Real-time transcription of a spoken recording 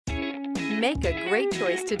Make a great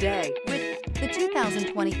choice today with the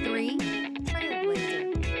 2023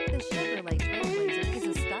 Trailblazer. The Chevrolet Trailblazer is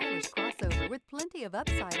a stylish crossover with plenty of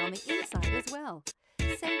upside on the inside as well.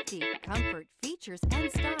 Safety, comfort, features,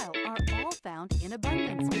 and style are all found in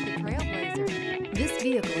abundance with the Trailblazer. This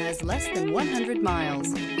vehicle has less than 100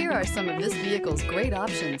 miles. Here are some of this vehicle's great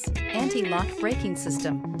options: anti-lock braking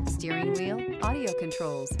system, steering wheel audio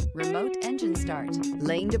controls, remote engine start,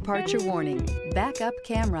 lane departure warning, backup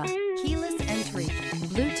camera, keyless entry,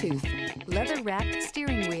 Bluetooth, leather-wrapped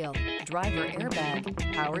steering wheel, driver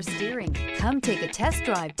airbag, power steering. Come take a test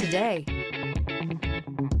drive today.